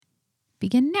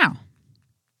begin now.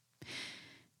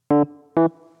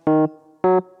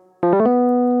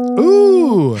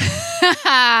 Ooh.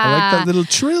 I like that little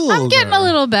trill. I'm getting a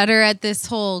little better at this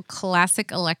whole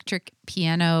classic electric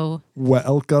piano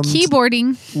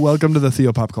keyboarding. Welcome to the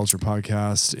Theo Pop Culture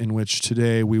Podcast, in which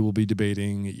today we will be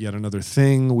debating yet another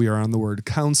thing. We are on the word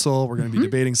council. We're going to be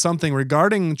debating something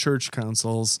regarding church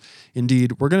councils.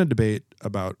 Indeed, we're going to debate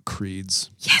about creeds.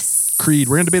 Yes. Creed.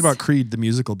 We're going to debate about Creed, the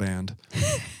musical band.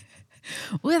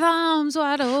 With arms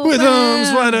wide open. With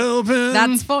arms wide open.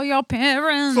 That's for your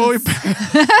parents.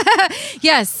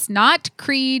 Yes, not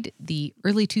Creed, the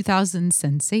early 2000s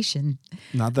sensation.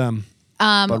 Not them,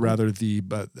 but rather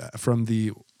from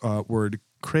the word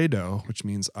credo, which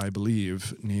means I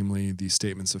believe, namely the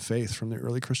statements of faith from the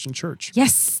early Christian church.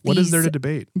 Yes. What is there to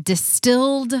debate?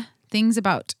 Distilled things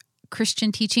about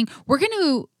Christian teaching. We're going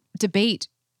to debate,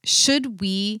 should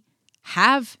we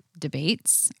have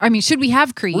debates? I mean, should we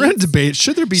have creeds? We're going to debate.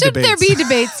 Should there be debates? Should there be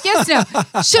debates? Yes, no.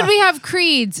 Should we have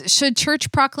creeds? Should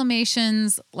church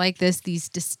proclamations like this, these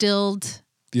distilled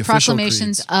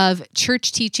proclamations of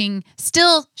church teaching,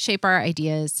 still shape our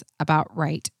ideas about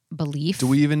right belief? Do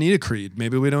we even need a creed?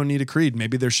 Maybe we don't need a creed.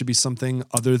 Maybe there should be something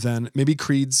other than, maybe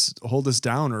creeds hold us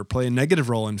down or play a negative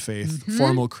role in faith.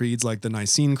 Formal creeds like the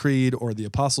Nicene Creed or the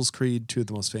Apostles' Creed, two of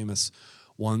the most famous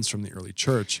ones from the early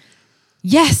church.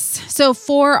 Yes. So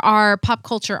for our pop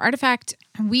culture artifact,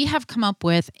 we have come up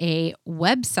with a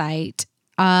website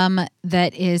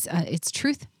that is, it's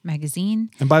Truth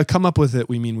Magazine. And by come up with it,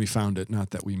 we mean we found it,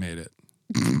 not that we made it.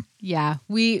 Yeah,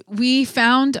 we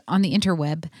found on the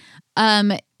interweb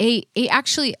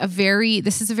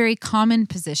this is a very common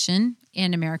position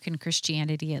in American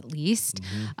Christianity, at least,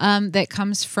 that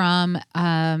comes from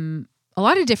a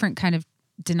lot of different kind of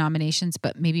denominations,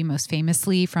 but maybe most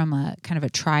famously from a kind of a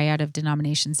triad of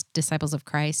denominations: Disciples of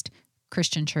Christ,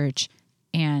 Christian Church,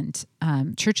 and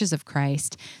Churches of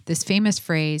Christ. This famous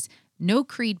phrase, no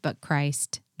creed but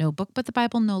Christ, no book but the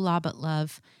Bible, no law but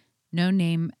love, no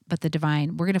name but the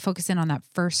divine. We're going to focus in on that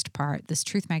first part. This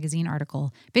Truth Magazine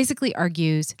article basically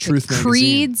argues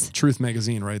creeds. Truth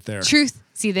Magazine right there. Truth.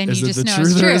 See, then you just know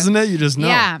truth, it's true. Isn't it? You just know.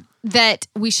 Yeah, that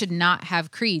we should not have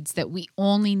creeds, that we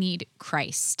only need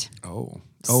Christ.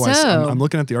 I'm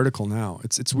looking at the article now.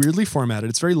 It's weirdly formatted.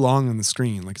 It's very long on the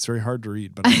screen. Like, it's very hard to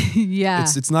read. But yeah,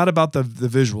 it's not about the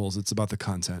visuals. It's about the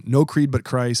content. No creed but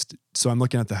Christ. So I'm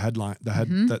looking at the headline,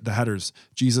 the headers.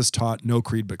 Jesus taught no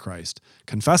creed but Christ.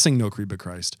 Confessing no creed but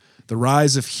Christ. The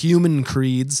rise of human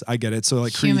creeds. I get it. So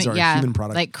like creeds are a human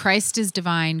product. Like Christ is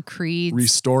divine.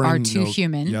 Creeds are too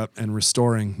human. Yep, and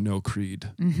restoring no creed.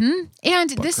 And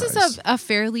this Christ. is a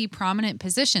fairly prominent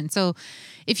position. So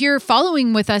if you're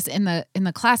following with us in the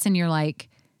class and you're like,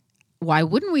 why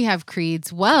wouldn't we have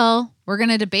creeds? Well, we're going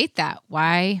to debate that.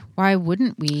 Why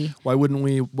wouldn't we? Why wouldn't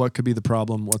we? What could be the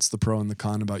problem? What's the pro and the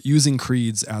con about using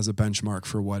creeds as a benchmark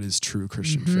for what is true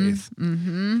Christian faith?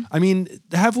 I mean,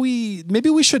 maybe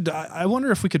we should, I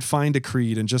wonder if we could find a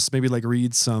creed and just maybe like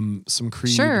read some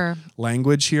creed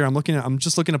language here. I'm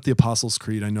just looking up the Apostles'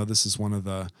 Creed. I know this is one of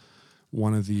the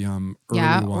early ones.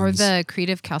 Or the Creed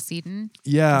of Chalcedon.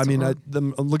 Yeah, I mean,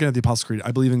 I'm looking at the Apostles' Creed.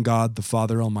 I believe in God, the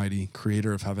Father Almighty,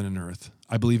 creator of heaven and earth.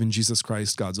 I believe in Jesus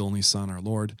Christ, God's only Son, our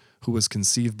Lord, who was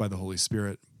conceived by the Holy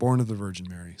Spirit, born of the Virgin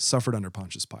Mary, suffered under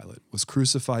Pontius Pilate, was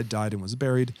crucified, died, and was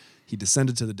buried. He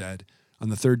descended to the dead. On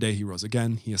the third day, he rose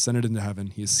again. He ascended into heaven.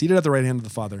 He is seated at the right hand of the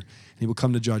Father, and he will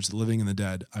come to judge the living and the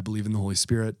dead. I believe in the Holy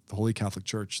Spirit, the Holy Catholic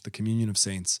Church, the communion of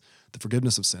saints, the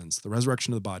forgiveness of sins, the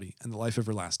resurrection of the body, and the life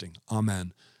everlasting.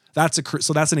 Amen.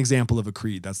 So that's an example of a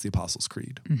creed. That's the Apostles'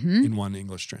 Creed in one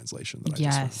English translation that I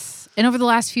just found. And over the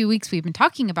last few weeks, we've been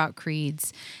talking about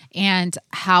creeds and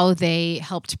how they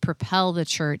helped propel the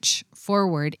church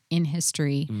forward in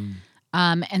history.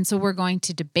 And so we're going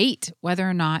to debate whether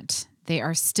or not they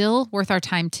are still worth our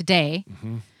time today.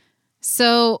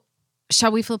 So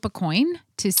shall we flip a coin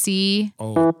to see?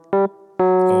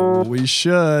 Oh, we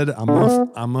should. I'm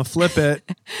gonna flip it.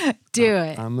 Do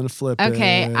it. I'm gonna flip it.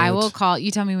 Okay, I will call.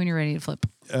 You tell me when you're ready to flip.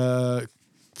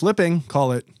 Flipping.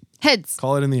 Call it. Heads.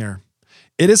 Call it in the air.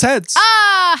 It is heads.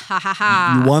 Ah, ha ha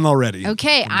ha. You won already.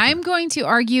 Okay, I'm going to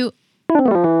argue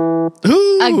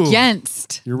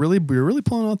against. You're really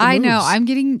pulling out the moves. I know. I'm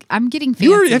getting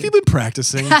fancy. Have you been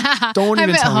practicing? Don't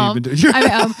even tell me you've been doing. I'm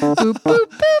at home. Boop, boop,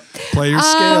 boop. Play your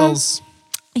scales.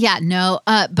 Yeah, no,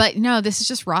 but no, this is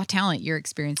just raw talent you're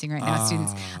experiencing right now,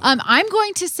 students. I'm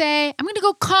going to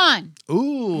go con.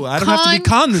 Ooh, I don't have to be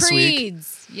con this week.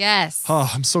 Creeds. Yes. Oh,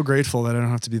 I'm so grateful that I don't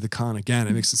have to be the con again.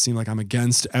 It makes it seem like I'm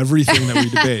against everything that we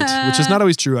debate, which is not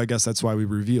always true. I guess that's why we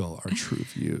reveal our true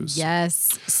views.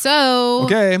 Yes. So.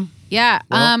 Okay. Yeah.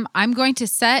 Well, I'm going to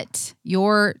set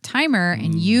your timer,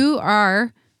 and you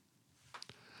are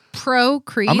pro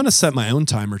Creed. I'm going to set my own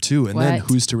timer too, and then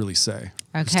What? who's to really say?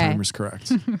 This Okay. timer's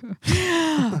correct.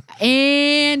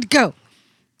 And go.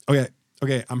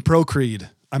 Okay. I'm pro Creed.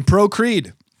 I'm pro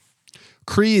Creed.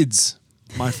 Creeds,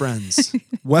 my friends.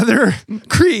 Whether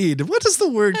creed, what does the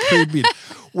word creed mean?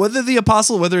 Whether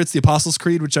it's the Apostles'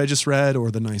 Creed, which I just read,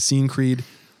 or the Nicene Creed,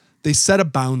 they set a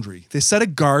boundary. They set a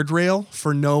guardrail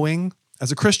for knowing,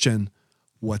 as a Christian,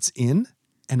 what's in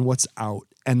and what's out.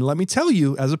 And let me tell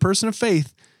you, as a person of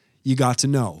faith, you got to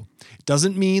know. It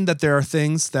doesn't mean that there are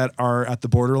things that are at the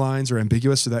borderlines or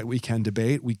ambiguous so that we can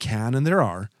debate. We can, and there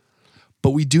are.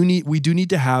 But we do need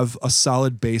to have a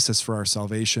solid basis for our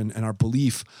salvation and our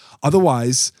belief.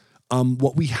 Otherwise,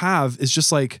 what we have is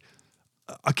just like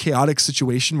a chaotic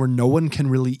situation where no one can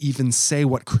really even say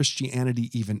what Christianity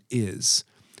even is.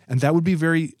 And that would be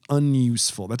very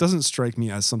unuseful. That doesn't strike me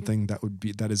as something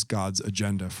that is God's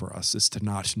agenda for us, is to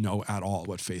not know at all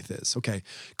what faith is. Okay.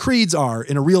 Creeds are,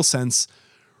 in a real sense,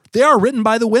 they are written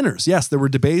by the winners. Yes, there were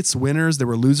debates, winners, there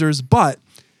were losers, but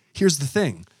here's the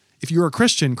thing. If you're a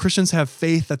Christian, Christians have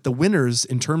faith that the winners,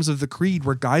 in terms of the creed,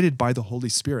 were guided by the Holy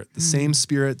Spirit. The same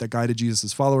Spirit that guided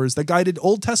Jesus' followers, that guided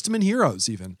Old Testament heroes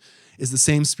even, is the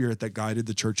same Spirit that guided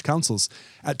the church councils.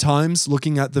 At times,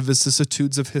 looking at the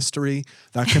vicissitudes of history,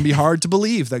 that can be hard to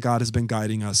believe that God has been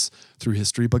guiding us through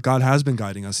history, but God has been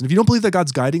guiding us. And if you don't believe that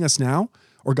God's guiding us now,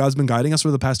 or God's been guiding us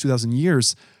for the past 2,000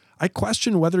 years, I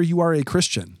question whether you are a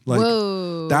Christian.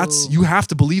 Whoa. You have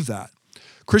to believe that.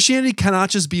 Christianity cannot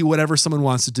just be whatever someone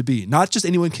wants it to be. Not just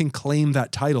anyone can claim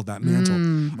that title, that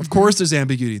mantle. Of course, there's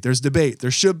ambiguity. There's debate.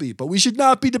 There should be. But we should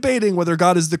not be debating whether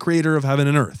God is the creator of heaven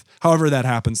and earth, however that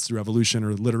happens through evolution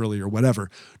or literally or whatever.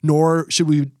 Nor should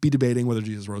we be debating whether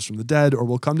Jesus rose from the dead or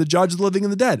will come to judge the living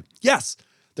and the dead. Yes,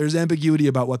 there's ambiguity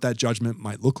about what that judgment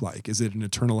might look like. Is it an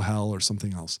eternal hell or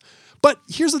something else? But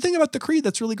here's the thing about the creed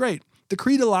that's really great. The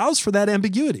creed allows for that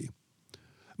ambiguity.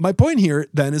 My point here,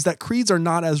 then, is that creeds are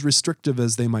not as restrictive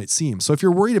as they might seem. So if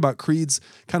you're worried about creeds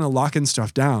kind of locking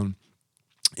stuff down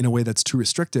in a way that's too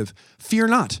restrictive, fear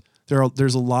not.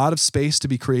 There's a lot of space to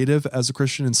be creative as a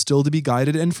Christian and still to be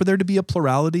guided, and for there to be a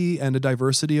plurality and a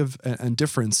diversity and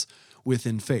difference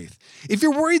within faith. If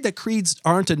you're worried that creeds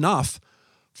aren't enough,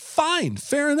 fine,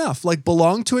 fair enough. Like,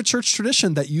 belong to a church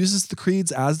tradition that uses the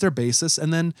creeds as their basis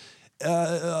and then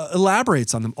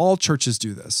elaborates on them. All churches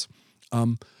do this.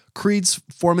 I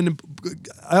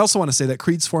also want to say that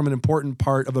creeds form an important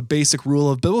part of a basic rule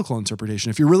of biblical interpretation.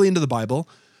 If you're really into the Bible,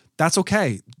 that's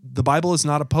okay. The Bible is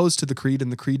not opposed to the creed,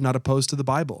 and the creed not opposed to the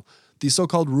Bible. The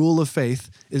so-called rule of faith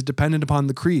is dependent upon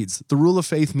the creeds. The rule of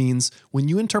faith means when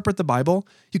you interpret the Bible,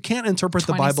 you can't interpret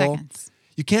the Bible.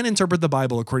 You can't interpret the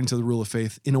Bible according to the rule of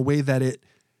faith in a way that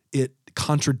it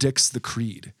contradicts the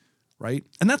creed. Right?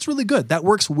 And that's really good. That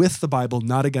works with the Bible,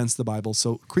 not against the Bible.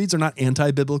 So creeds are not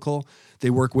anti-biblical. They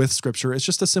work with Scripture. It's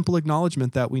just a simple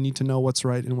acknowledgement that we need to know what's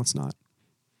right and what's not.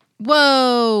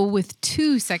 Whoa, with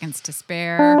 2 seconds to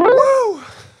spare. Woo!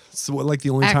 So like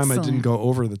the only time I Excellent. didn't go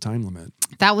over the time limit.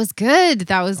 That was good.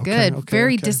 Okay,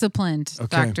 Very okay. disciplined,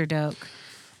 Okay. Dr. Doak.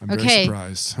 I'm very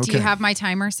surprised. Okay. Do you have my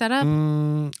timer set up?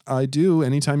 I do.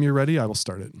 Anytime you're ready, I will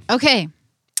start it. Okay.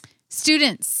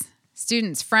 Students,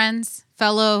 friends,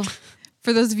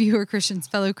 for those of you who are Christians,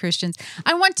 fellow Christians,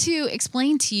 I want to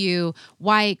explain to you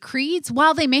why creeds,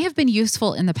 while they may have been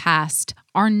useful in the past,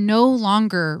 are no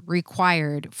longer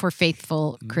required for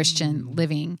faithful Christian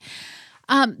living.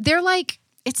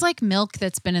 It's like milk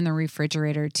that's been in the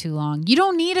refrigerator too long. You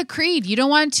don't need a creed. You don't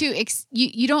want to.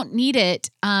 You don't need it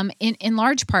in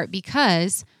large part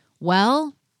because,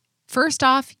 well, first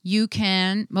off,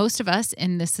 most of us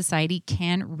in this society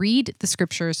can read the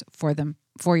scriptures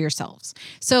for yourselves.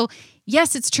 So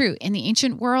yes, it's true. In the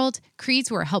ancient world,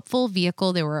 creeds were a helpful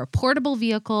vehicle. They were a portable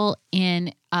vehicle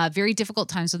in very difficult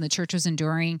times when the church was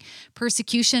enduring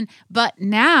persecution. But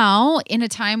now, in a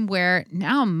time where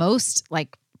most,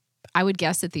 I would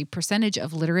guess that the percentage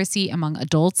of literacy among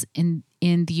adults in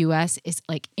the U.S. is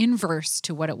inverse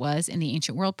to what it was in the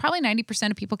ancient world. Probably 90%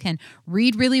 of people can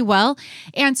read really well.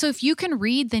 And so if you can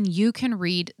read, then you can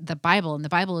read the Bible. And the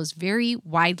Bible is very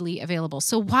widely available.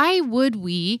 So why would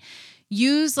we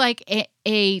use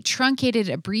a truncated,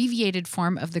 abbreviated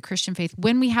form of the Christian faith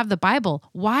when we have the Bible?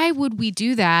 Why would we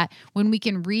do that when we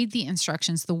can read the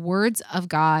instructions, the words of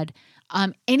God,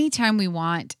 anytime we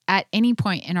want, at any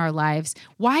point in our lives.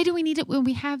 Why do we need it when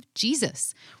we have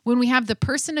Jesus? When we have the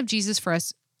person of Jesus for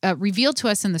us, revealed to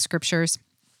us in the scriptures.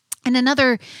 And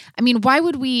why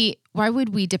would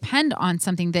we depend on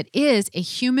something that is a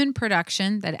human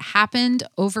production that happened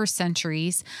over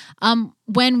centuries,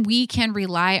 when we can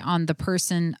rely on the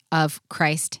person of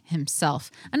Christ himself?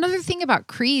 Another thing about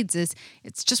creeds is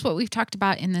it's just what we've talked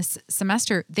about in this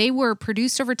semester. They were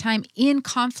produced over time in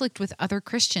conflict with other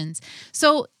Christians.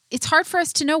 So it's hard for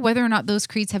us to know whether or not those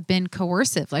creeds have been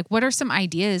coercive. Like, what are some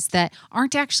ideas that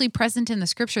aren't actually present in the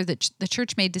scripture that the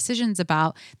church made decisions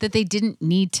about that they didn't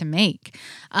need to make?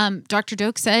 Dr.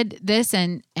 Doak said this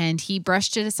and he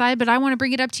brushed it aside, but I want to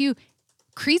bring it up to you.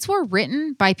 Creeds were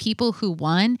written by people who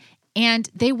won, and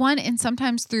they won, and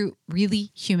sometimes through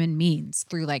really human means,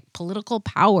 through like political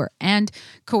power and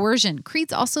coercion.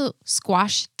 Creeds also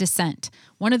squash dissent.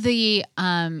 One of the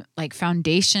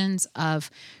foundations of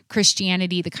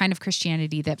Christianity, the kind of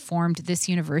Christianity that formed this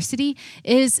university,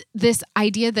 is this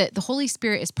idea that the Holy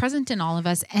Spirit is present in all of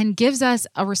us and gives us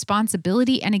a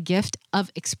responsibility and a gift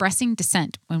of expressing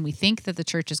dissent when we think that the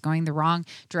church is going the wrong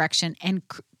direction. And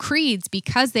creeds,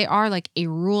 because they are like a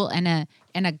rule and a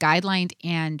guideline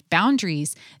and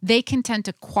boundaries, they can tend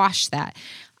to quash that.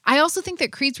 I also think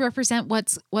that creeds represent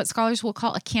what scholars will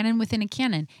call a canon within a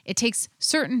canon. It takes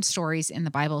certain stories in the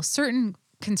Bible, certain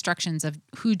constructions of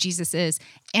who Jesus is,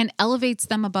 and elevates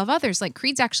them above others. Like,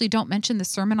 creeds actually don't mention the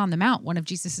Sermon on the Mount, one of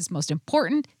Jesus's most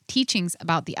important teachings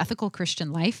about the ethical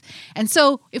Christian life. And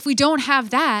so if we don't have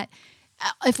that,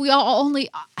 if we all only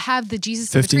have the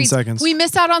Jesus of the creeds, 15 seconds. we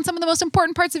miss out on some of the most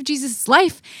important parts of Jesus'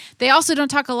 life. They also don't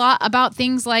talk a lot about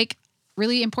things like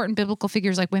really important biblical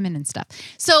figures like women and stuff.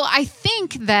 So I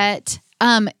think that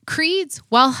creeds,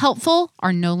 while helpful,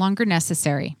 are no longer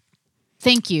necessary.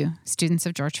 Thank you, students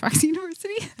of George Fox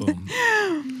University.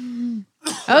 Boom.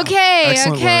 Okay.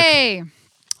 Excellent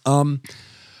work.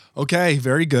 Okay,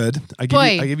 very good. I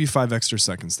give you 5 extra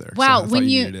seconds there. Wow, so when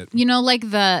you needed it. you know, like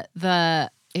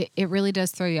it really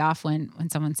does throw you off when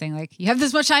someone's saying like, you have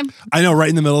this much time. I know, right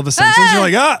in the middle of a sentence, you're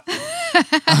like,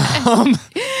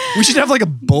 we should have like a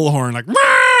bullhorn, like,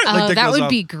 like that would up.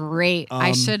 be great.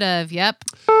 I should have. Yep.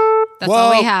 That's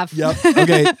all we have. Yep.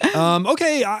 Okay.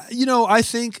 Okay. I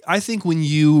think when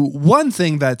one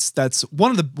thing that's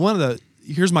one of the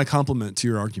here's my compliment to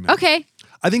your argument. Okay.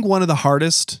 I think one of the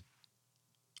hardest,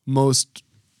 most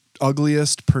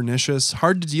ugliest, pernicious,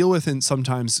 hard to deal with, and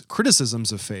sometimes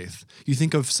criticisms of faith. You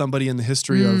think of somebody in the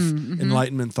history of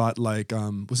Enlightenment thought, like,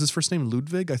 was his first name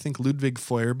Ludwig? I think Ludwig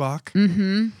Feuerbach.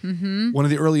 One of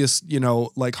the earliest,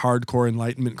 like hardcore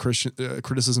Enlightenment Christian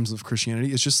criticisms of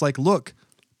Christianity is just like, look,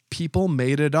 people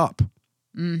made it up.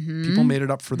 People made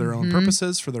it up for their own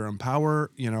purposes, for their own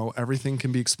power. Everything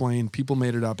can be explained. People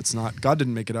made it up. It's not, God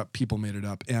didn't make it up. People made it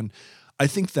up. And I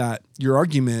think that your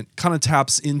argument kind of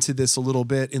taps into this a little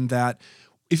bit, in that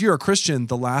if you're a Christian,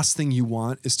 the last thing you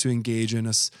want is to engage in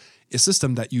a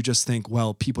system that you just think,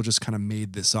 well, people just kind of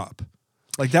made this up.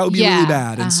 Like, that would be really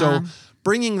bad. And so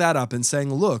bringing that up and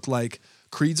saying, look, like,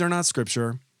 creeds are not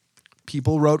scripture.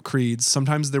 People wrote creeds.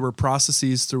 Sometimes there were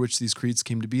processes through which these creeds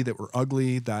came to be that were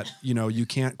ugly, that, you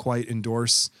can't quite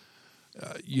endorse,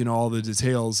 all the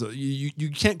details. You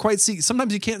can't quite see,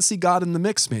 sometimes you can't see God in the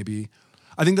mix, maybe.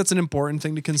 I think that's an important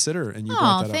thing to consider. And you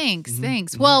brought that up.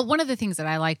 Thanks. Well, one of the things that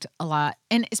I liked a lot,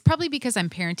 and it's probably because I'm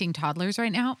parenting toddlers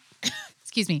right now,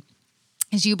 excuse me,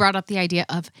 is you brought up the idea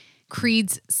of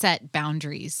creeds set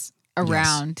boundaries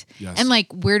around and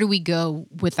like, where do we go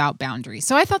without boundaries?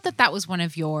 So I thought that was one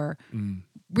of your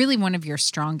really one of your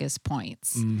strongest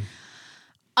points.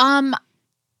 I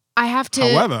have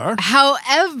to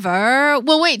however,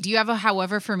 well, wait, do you have a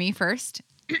however for me first?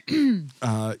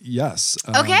 Yes.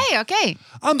 Okay.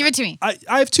 Give it to me. I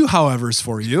have 2 howevers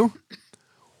for you.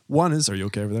 One is, are you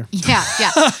okay over there? Yeah.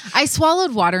 I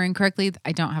swallowed water incorrectly.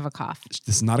 I don't have a cough.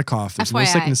 This is not a cough. There's FYI. no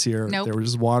sickness here. Nope. There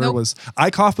was just water. Nope. I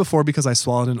coughed before because I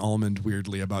swallowed an almond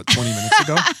weirdly about 20 minutes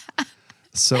ago.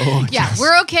 So yeah, yes.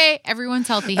 We're okay. Everyone's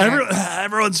healthy here.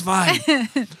 Everyone's fine.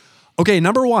 Okay,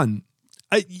 number 1.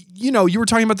 You were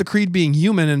talking about the creed being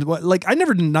human, and I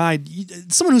never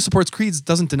denied. Someone who supports creeds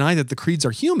doesn't deny that the creeds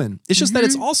are human. It's just that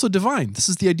it's also divine. This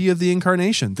is the idea of the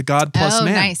incarnation, the God plus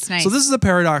man. Nice. So this is a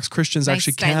paradox Christians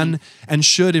actually can and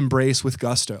should embrace with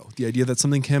gusto. The idea that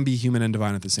something can be human and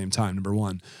divine at the same time. Number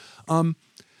 1.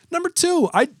 Number 2,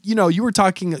 you were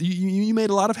talking. You made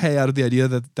a lot of hay out of the idea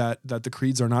that the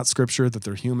creeds are not scripture, that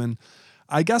they're human.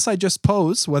 I guess I just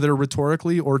pose, whether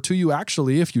rhetorically or to you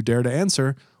actually, if you dare to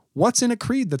answer, what's in a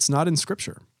creed that's not in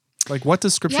scripture? Like, what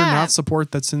does scripture not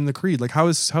support that's in the creed? Like, how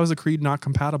is a creed not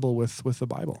compatible with the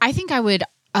Bible? I think I would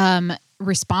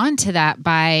respond to that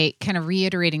by kind of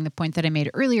reiterating the point that I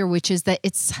made earlier, which is that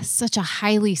it's such a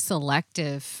highly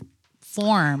selective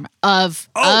form of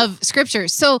scripture.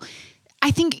 So I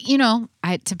think,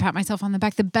 to pat myself on the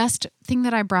back, the best thing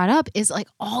that I brought up is like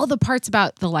all the parts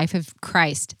about the life of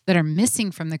Christ that are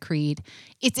missing from the creed.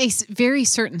 It's a very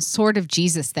certain sort of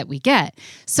Jesus that we get.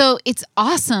 So it's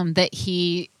awesome that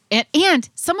and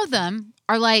some of them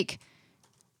are like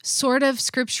sort of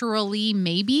scripturally,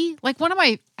 maybe. Like one of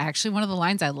the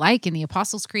lines I like in the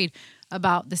Apostles' Creed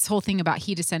about this whole thing about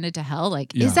he descended to hell.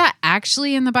 Like, is that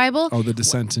actually in the Bible? Oh, the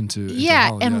descent into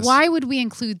hell, and yes. Why would we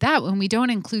include that when we don't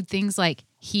include things like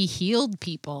he healed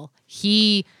people,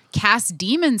 he cast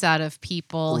demons out of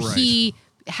people, right. He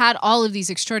had all of these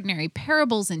extraordinary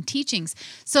parables and teachings.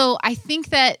 So I think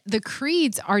that the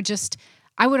creeds are just,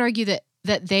 I would argue that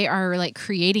they are like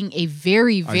creating a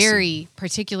very, very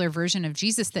particular version of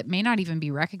Jesus that may not even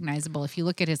be recognizable if you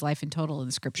look at his life in total in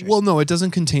the scriptures. Well, no, it doesn't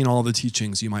contain all the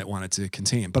teachings you might want it to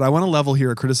contain. But I want to level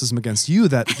here a criticism against you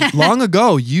that long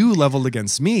ago you leveled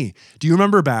against me. Do you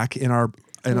remember back in our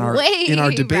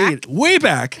debate, way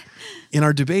back in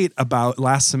our debate about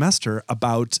last semester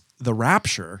about the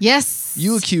rapture? Yes.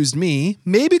 You accused me,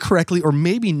 maybe correctly or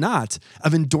maybe not,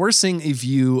 of endorsing a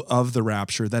view of the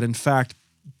rapture that in fact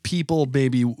people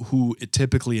maybe who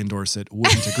typically endorse it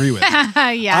wouldn't agree with.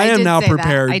 I am now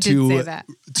prepared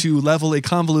to level a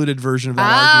convoluted version of that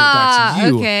argument back to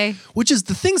you. Okay. Which is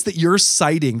the things that you're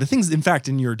citing, the things, in fact,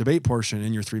 in your debate portion,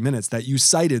 in your 3 minutes, that you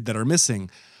cited that are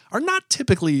missing are not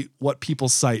typically what people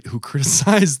cite who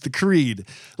criticize the creed.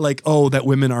 Like, oh, that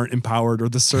women aren't empowered or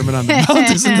the Sermon on the Mount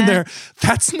isn't in there.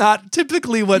 That's not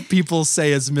typically what people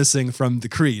say is missing from the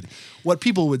creed. What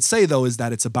people would say, though, is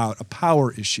that it's about a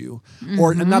power issue.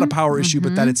 Or not a power issue,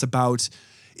 but that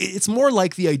it's more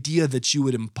like the idea that you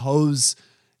would impose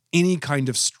any kind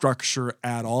of structure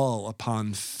at all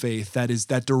upon faith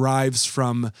that derives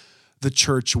from the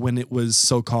church when it was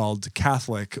so-called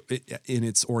Catholic in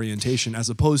its orientation,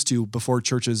 as opposed to before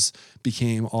churches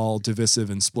became all divisive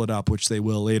and split up, which they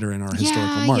will later in our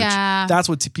historical march. Yeah. That's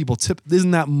what people isn't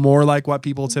that more like what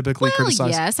people typically criticize?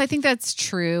 Yes, I think that's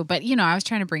true. But, I was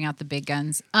trying to bring out the big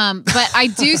guns. But I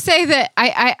do say that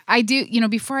I do,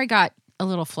 before I got a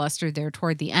little flustered there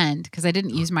toward the end because I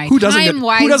didn't use my time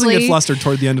wisely. Who doesn't get flustered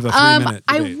toward the end of a 3-minute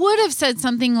debate? I would have said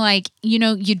something like, you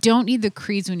don't need the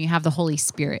creeds when you have the Holy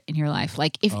Spirit in your life.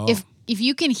 Like if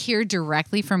you can hear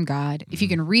directly from God, if you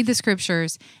can read the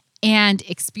scriptures and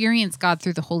experience God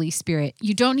through the Holy Spirit,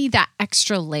 you don't need that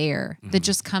extra layer that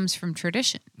just comes from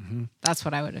tradition. That's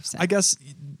what I would have said. I guess,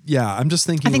 yeah, I'm just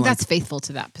thinking. I think that's faithful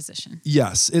to that position.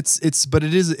 Yes, it's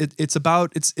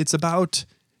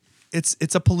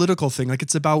a political thing. Like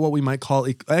it's about what we might call,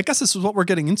 I guess this is what we're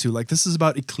getting into. Like this is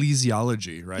about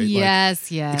ecclesiology, right? Yes.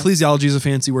 Ecclesiology is a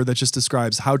fancy word that just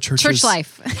describes how church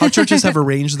life, how churches have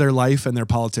arranged their life and their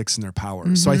politics and their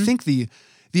power. So I think the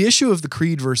issue of the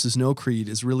creed versus no creed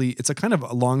is really, it's a kind of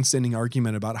a long-standing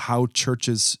argument about how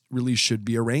churches really should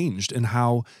be arranged and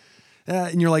how,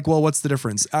 and you're like, well, what's the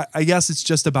difference? I guess it's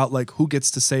just about like who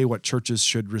gets to say what churches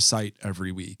should recite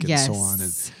every week and so on.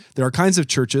 And there are kinds of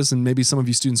churches, and maybe some of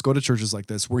you students go to churches like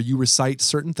this, where you recite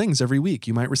certain things every week.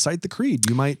 You might recite the creed.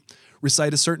 You might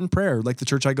recite a certain prayer. Like the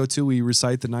church I go to, we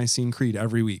recite the Nicene Creed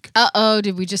every week. Uh-oh,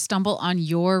 did we just stumble on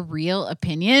your real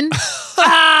opinion?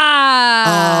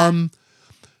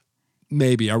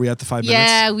 Maybe. Are we at the 5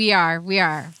 minutes? Yeah, we are.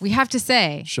 We have to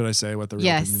say. Should I say what the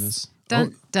real opinion is?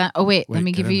 Dun. Oh, wait. Let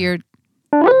me give you your...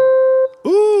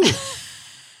 Ooh.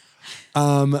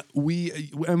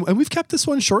 We've kept this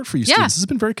one short for you students. This has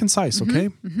been very concise, okay?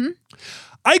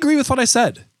 I agree with what I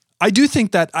said. I do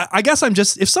think that, I guess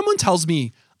if someone tells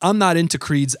me I'm not into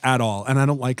creeds at all and I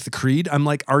don't like the creed, I'm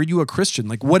like, are you a Christian?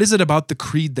 Like, what is it about the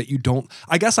creed that you don't,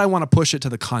 I guess I want to push it to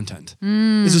the content.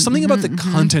 Is there something about the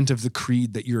content of the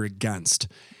creed that you're against?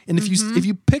 And if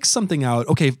you pick something out,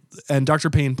 okay, and Dr.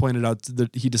 Payne pointed out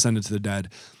that he descended to the dead.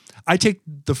 I take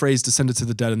the phrase descended to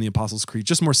the dead in the Apostles' Creed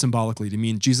just more symbolically to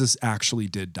mean Jesus actually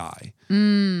did die.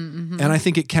 And I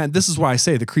think this is why I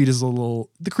say the creed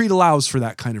allows for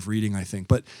that kind of reading, I think.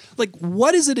 But like,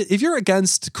 what is it, if you're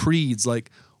against creeds,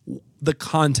 like the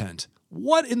content,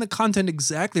 what in the content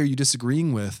exactly are you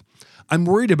disagreeing with? I'm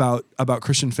worried about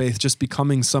Christian faith just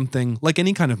becoming something like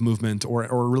any kind of movement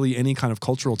or really any kind of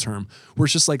cultural term where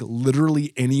it's just like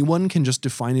literally anyone can just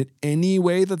define it any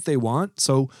way that they want.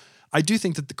 So I do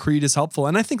think that the creed is helpful.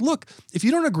 And I think, look, if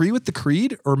you don't agree with the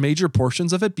creed or major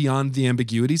portions of it beyond the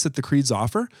ambiguities that the creeds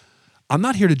offer, I'm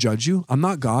not here to judge you. I'm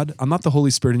not God. I'm not the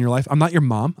Holy Spirit in your life. I'm not your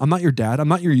mom. I'm not your dad. I'm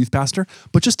not your youth pastor.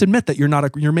 But just admit that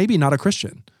you're maybe not a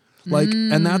Christian. Like,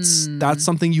 and that's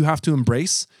something you have to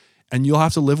embrace. and you'll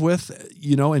have to live with,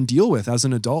 and deal with as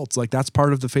an adult. Like that's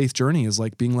part of the faith journey, is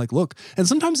like being like, look, and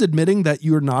sometimes admitting that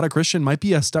you're not a Christian might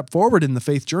be a step forward in the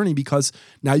faith journey, because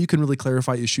now you can really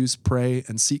clarify issues, pray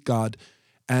and seek God,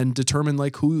 and determine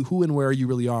like who and where you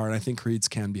really are. And I think creeds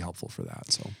can be helpful for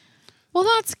that. So. Well,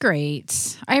 that's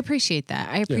great. I appreciate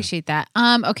that. That.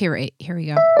 Okay, right. Here we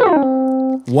go.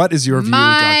 What is your view,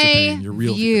 Dr. Payne? Your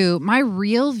real view? My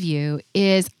real view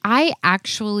is I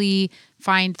actually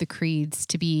find the creeds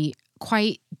to be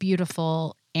quite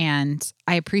beautiful, and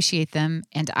I appreciate them,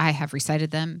 and I have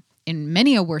recited them in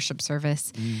many a worship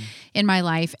service in my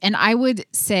life. And I would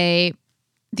say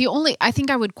I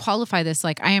think I would qualify this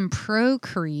like I am pro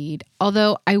creed,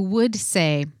 although I would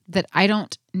say that I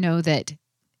don't know that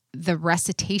the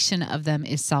recitation of them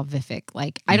is salvific.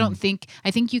 Like, I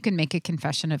think you can make a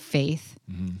confession of faith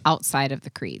outside of the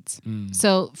creeds.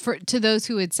 So to those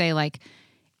who would say like,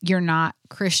 you're not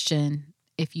Christian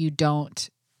if you don't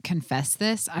confess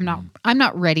this, I'm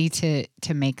not ready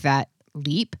to make that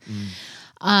leap.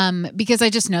 Because I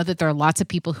just know that there are lots of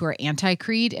people who are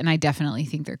anti-creed, and I definitely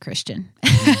think they're Christian.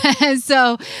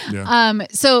 But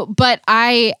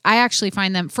I actually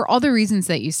find them, for all the reasons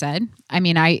that you said. I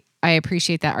mean, I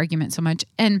appreciate that argument so much.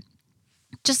 And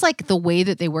just like the way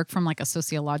that they work from like a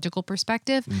sociological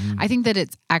perspective, I think that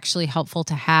it's actually helpful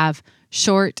to have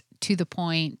short, to the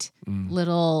point,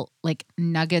 little like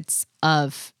nuggets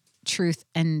of truth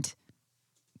and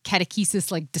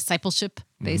catechesis, like discipleship,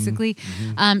 basically.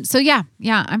 So yeah,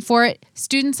 I'm for it.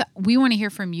 Students, we want to hear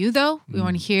from you though. We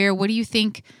want to hear, what do you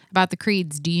think about the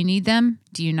creeds? Do you need them?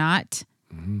 Do you not?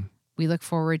 We look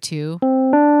forward to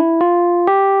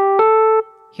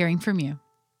hearing from you.